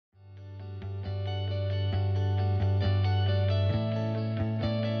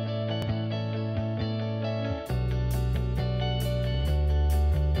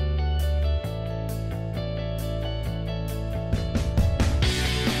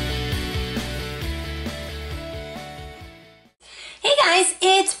guys,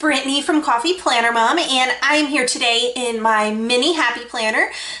 it's Brittany from Coffee Planner Mom, and I'm here today in my mini happy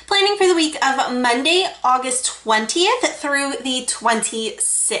planner, planning for the week of Monday, August 20th through the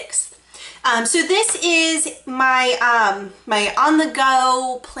 26th. So this is my my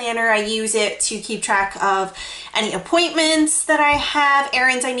on-the-go planner. I use it to keep track of any appointments that I have,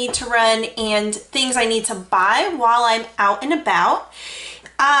 errands I need to run, and things I need to buy while I'm out and about.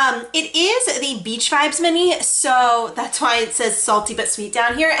 It is the Beach Vibes Mini, so that's why it says salty but sweet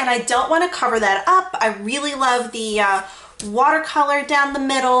down here, and I don't want to cover that up. I really love the watercolor down the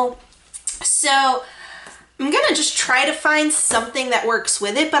middle, so I'm gonna just try to find something that works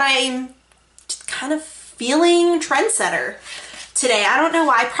with it, but I'm just kind of feeling trendsetter today. I don't know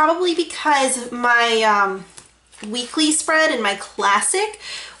why, probably because my weekly spread in my classic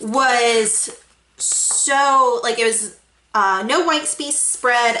was so, like, it was no white space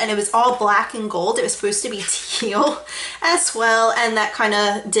spread, and it was all black and gold. It was supposed to be teal as well, and that kind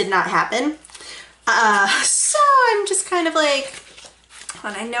of did not happen. So I'm just kind of like,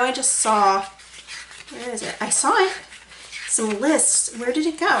 and I know I just saw, where is it? I saw it, some lists. Where did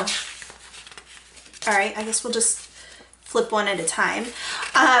it go? All right, I guess we'll just flip one at a time.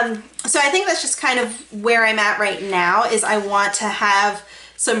 So I think that's just kind of where I'm at right now, is I want to have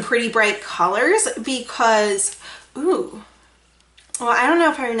some pretty bright colors because, ooh, well, I don't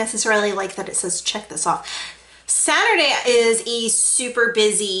know if I necessarily like that it says check this off. Saturday is a super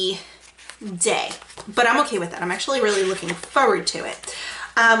busy day, but I'm okay with that. I'm actually really looking forward to it.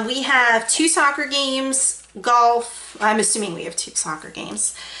 We have 2 soccer games, golf. I'm assuming we have 2 soccer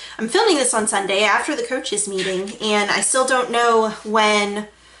games. I'm filming this on Sunday after the coaches meeting, and I still don't know when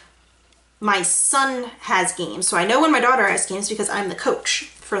my son has games. So I know when my daughter has games because I'm the coach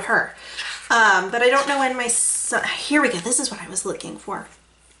for her. But I don't know when my son, here we go, this is what I was looking for.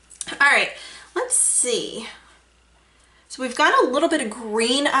 All right, let's see. So we've got a little bit of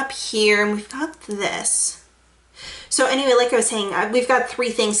green up here, and we've got this. So anyway, like I was saying, we've got 3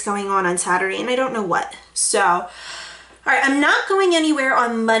 things going on Saturday, and I don't know what. So, all right, I'm not going anywhere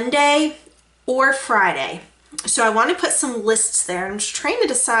on Monday or Friday. So I want to put some lists there. I'm just trying to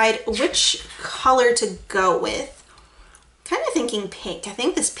decide which color to go with. Kind of thinking pink. I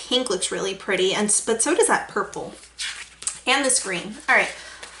think this pink looks really pretty, but so does that purple and this green. All right,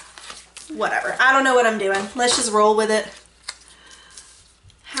 whatever. I don't know what I'm doing. Let's just roll with it.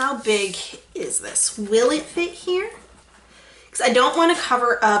 How big is this? Will it fit here? Because I don't want to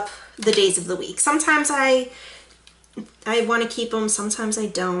cover up the days of the week. Sometimes I want to keep them, sometimes I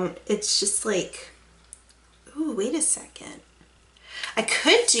don't. It's just like, ooh, wait a second. I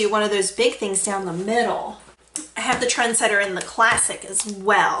could do one of those big things down the middle. I have the Trendsetter in the classic as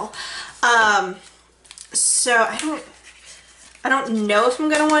well. So I don't know if I'm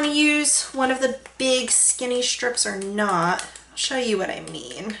going to want to use one of the big skinny strips or not. I'll show you what I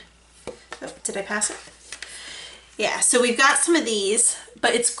mean. Oh, did I pass it? Yeah, so we've got some of these,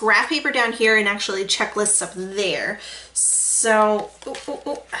 but it's graph paper down here and actually checklists up there. So,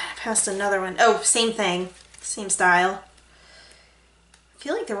 I passed another one. Oh, same thing, same style. I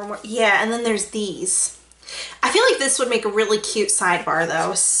feel like there were more. Yeah, and then there's these. I feel like this would make a really cute sidebar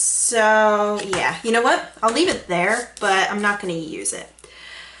though. So yeah, you know what? I'll leave it there, but I'm not going to use it.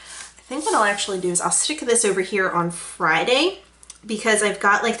 I think what I'll actually do is I'll stick this over here on Friday because I've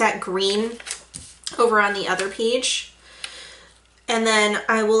got like that green over on the other page. And then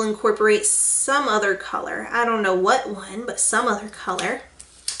I will incorporate some other color. I don't know what one, but some other color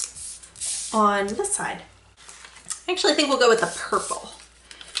on this side. I actually think we'll go with the purple.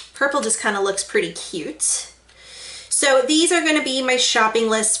 Purple just kind of looks pretty cute. So these are going to be my shopping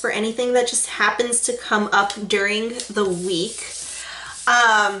lists for anything that just happens to come up during the week.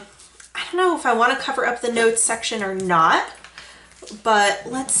 I don't know if I want to cover up the notes section or not, but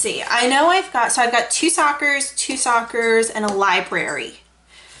let's see. I know I've got 2 soccers, and a library.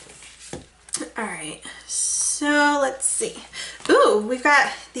 All right, so let's see. Ooh, we've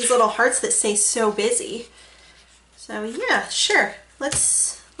got these little hearts that say so busy. So yeah, sure.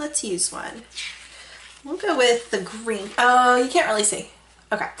 Let's use one. We'll go with the green. Oh, you can't really see.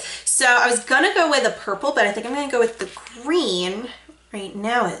 Okay, so I was gonna go with a purple, but I think I'm gonna go with the green right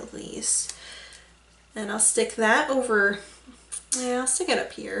now at least. And I'll stick that over, yeah, I'll stick it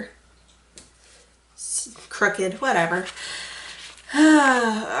up here. It's crooked, whatever. All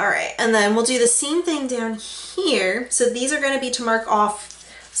right, and then we'll do the same thing down here. So these are gonna be to mark off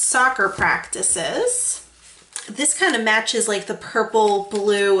soccer practices. This kind of matches like the purple,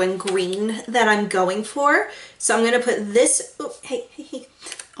 blue, and green that I'm going for. So I'm going to put this, oh, hey.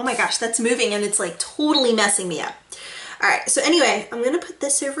 Oh my gosh, that's moving and it's like totally messing me up. All right, so anyway, I'm going to put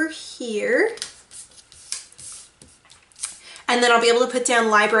this over here. and then I'll be able to put down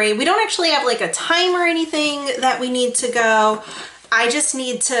library. We don't actually have like a time or anything that we need to go. I just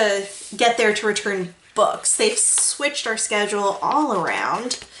need to get there to return books. They've switched our schedule all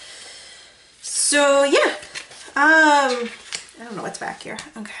around. So yeah, I don't know what's back here.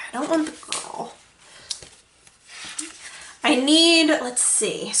 Okay, I don't want the girl. I need, let's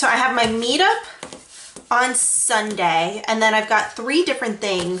see. So I have my meetup on Sunday, and then I've got 3 different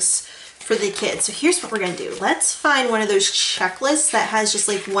things for the kids. So here's what we're gonna do. Let's find one of those checklists that has just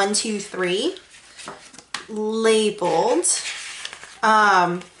like 1, 2, 3 labeled,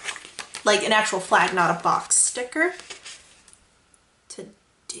 like an actual flag, not a box sticker to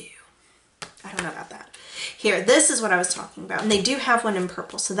do. I don't know about that. Here, this is what I was talking about, and they do have one in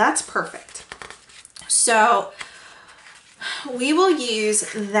purple, so that's perfect. So we will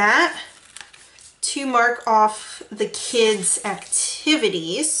use that to mark off the kids'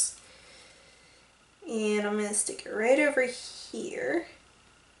 activities. And I'm going to stick it right over here.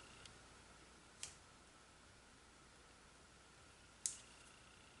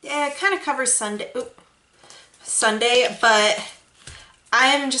 Yeah, it kind of covers Sunday, but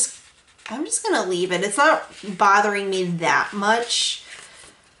I'm just going to leave it. It's not bothering me that much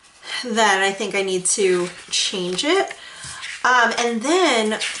that I think I need to change it. And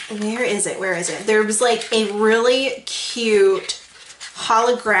then, where is it? There was like a really cute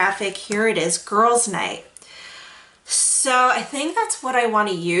holographic, here it is, girls' night. So I think that's what I want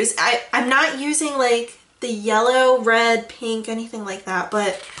to use. I'm not using like the yellow, red, pink, anything like that,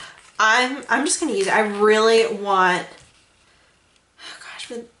 but I'm just going to use it. I really want, oh gosh,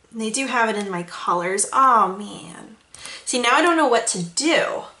 but they do have it in my colors. Oh man. See, now I don't know what to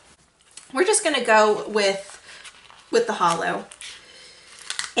do. We're just going to go with the hollow,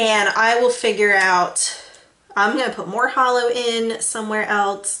 and I will figure out, I'm going to put more hollow in somewhere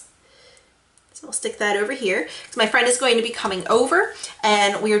else. So I'll stick that over here because my friend is going to be coming over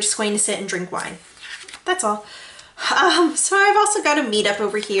and we are just going to sit and drink wine. That's all. So I've also got a meetup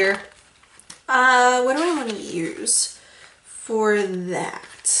over here. What do I want to use for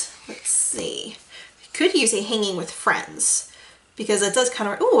that? Let's see. I could use a hanging with friends because it does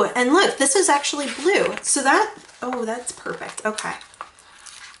kind of, ooh, and look, this is actually blue. So that, oh, that's perfect. Okay.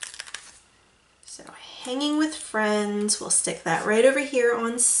 So hanging with friends, we'll stick that right over here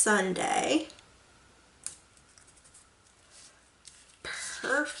on Sunday.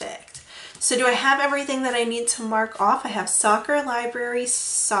 Perfect. So do I have everything that I need to mark off? I have soccer, library,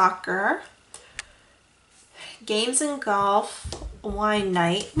 soccer, games and golf, wine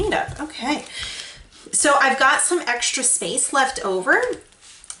night, meetup. Okay. So I've got some extra space left over.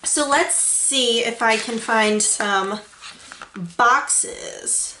 So let's see if I can find some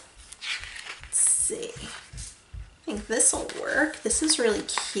boxes. Let's see. I think this will work. This is really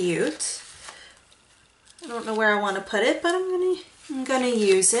cute. I don't know where I want to put it, but I'm gonna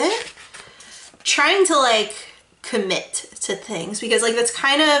use it. Trying to like commit to things because like that's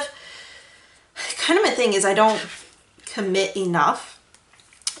kind of my thing is I don't commit enough.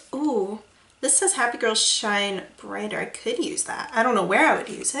 Ooh, this says Happy Girls Shine Brighter. I could use that. I don't know where I would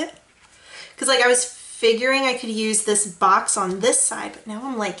use it. Because like I was figuring I could use this box on this side, but now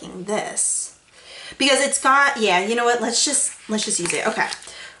I'm liking this. Because it's got, yeah, you know what? Let's just use it. Okay.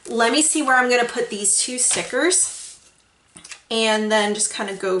 Let me see where I'm going to put these 2 stickers and then just kind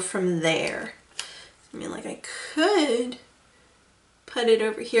of go from there. I mean, like I could put it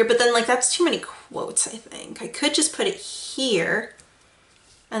over here, but then like that's too many quotes, I think. I could just put it here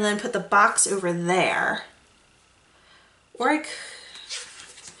and then put the box over there. Or I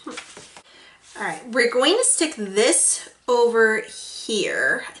could, all right, we're going to stick this over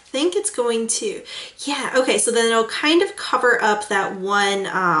here. I think it's going to, yeah, okay, so then it'll kind of cover up that one,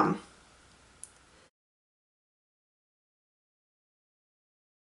 all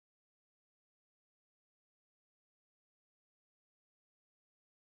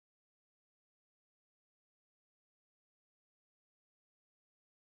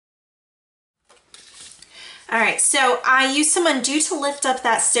right, so I used some undo to lift up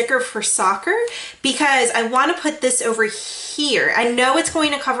that sticker for soccer because I want to put this over here. I know it's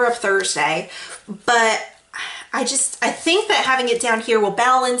going to cover up Thursday, but I think that having it down here will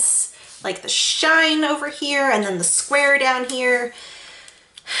balance like the shine over here and then the square down here.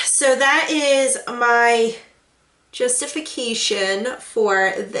 So that is my justification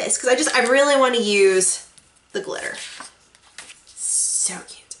for this because I really want to use the glitter. So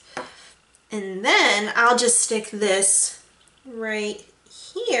cute. And then I'll just stick this right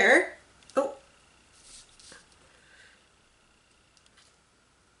here. Oh.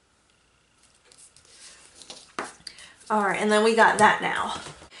 All right, and then we got that now.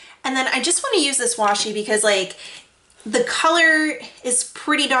 And then I just want to use this washi because like The color is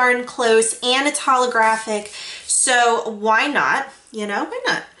pretty darn close and it's holographic, so why not? You know, why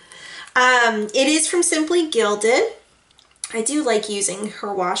not? It is from Simply Gilded. I do like using her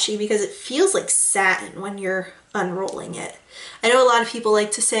washi because it feels like satin when you're unrolling it. I know a lot of people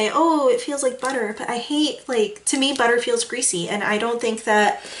like to say, oh, it feels like butter, but I hate, like, to me, butter feels greasy, and I don't think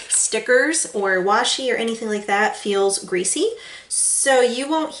that stickers or washi or anything like that feels greasy. So you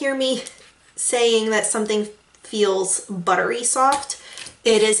won't hear me saying that something feels buttery soft.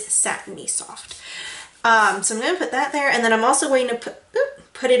 It is satiny soft. So I'm going to put that there, and then I'm also going to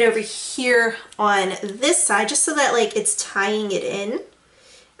put it over here on this side just so that like it's tying it in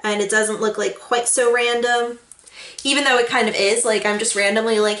and it doesn't look like quite so random, even though it kind of is. Like, I'm just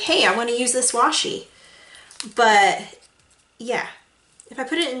randomly like, hey, I want to use this washi. But yeah, if I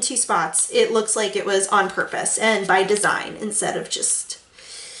put it in two spots, it looks like it was on purpose and by design instead of just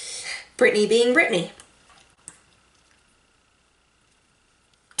Brittany being Brittany.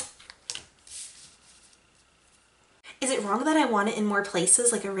 Is it wrong that I want it in more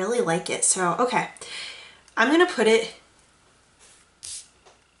places? Like, I really like it. So, okay. I'm going to put it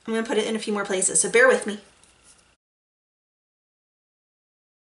in a few more places. So bear with me.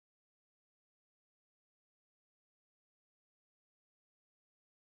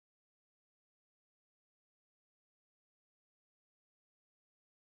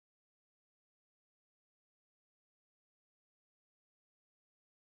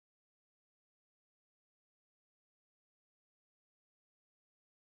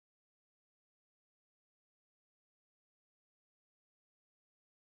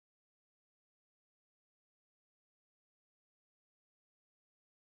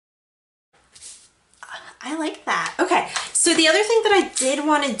 I like that. Okay, so the other thing that I did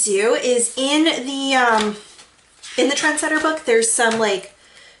want to do is in the Trendsetter book, there's some like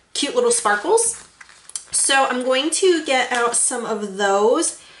cute little sparkles. So I'm going to get out some of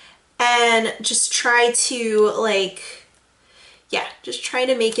those and just try to like, yeah, just try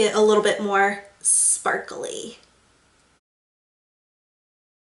to make it a little bit more sparkly.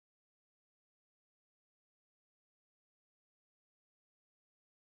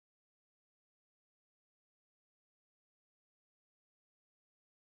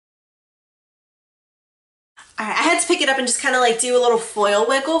 Alright, I had to pick it up and just kind of like do a little foil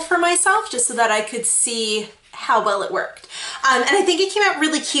wiggle for myself just so that I could see how well it worked. And I think it came out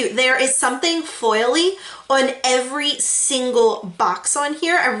really cute. There is something foily on every single box on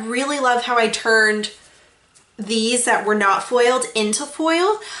here. I really love how I turned these that were not foiled into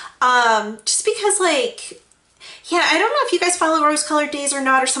foil. Just because, like, yeah, I don't know if you guys follow Rose Colored Days or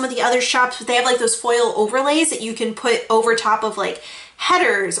not, or some of the other shops, but they have like those foil overlays that you can put over top of like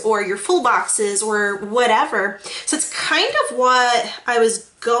headers or your full boxes or whatever. So it's kind of what I was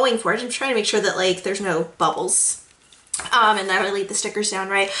going for. I'm trying to make sure that like there's no bubbles and that I laid the stickers down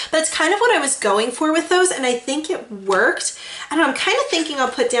right. But it's kind of what I was going for with those, and I think it worked. I don't know, I'm kind of thinking I'll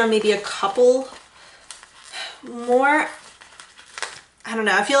put down maybe a couple more. I don't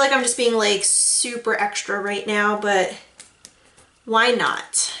know, I feel like I'm just being like super extra right now, but why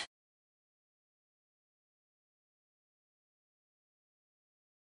not?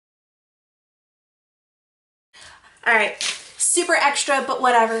 All right, super extra, but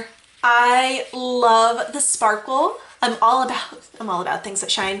whatever. I love the sparkle. I'm all about things that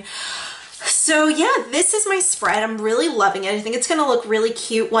shine. So yeah, this is my spread. I'm really loving it. I think it's gonna look really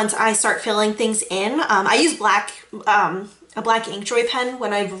cute once I start filling things in. I use a black Inkjoy pen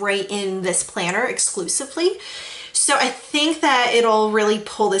when I write in this planner exclusively. So I think that it'll really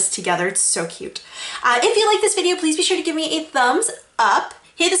pull this together. It's so cute. If you like this video, please be sure to give me a thumbs up.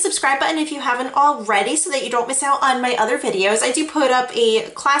 Hit the subscribe button if you haven't already so that you don't miss out on my other videos. I do put up a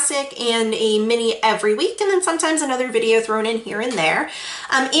classic and a mini every week, and then sometimes another video thrown in here and there.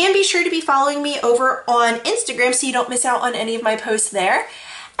 And be sure to be following me over on Instagram so you don't miss out on any of my posts there.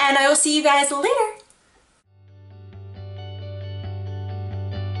 And I will see you guys later.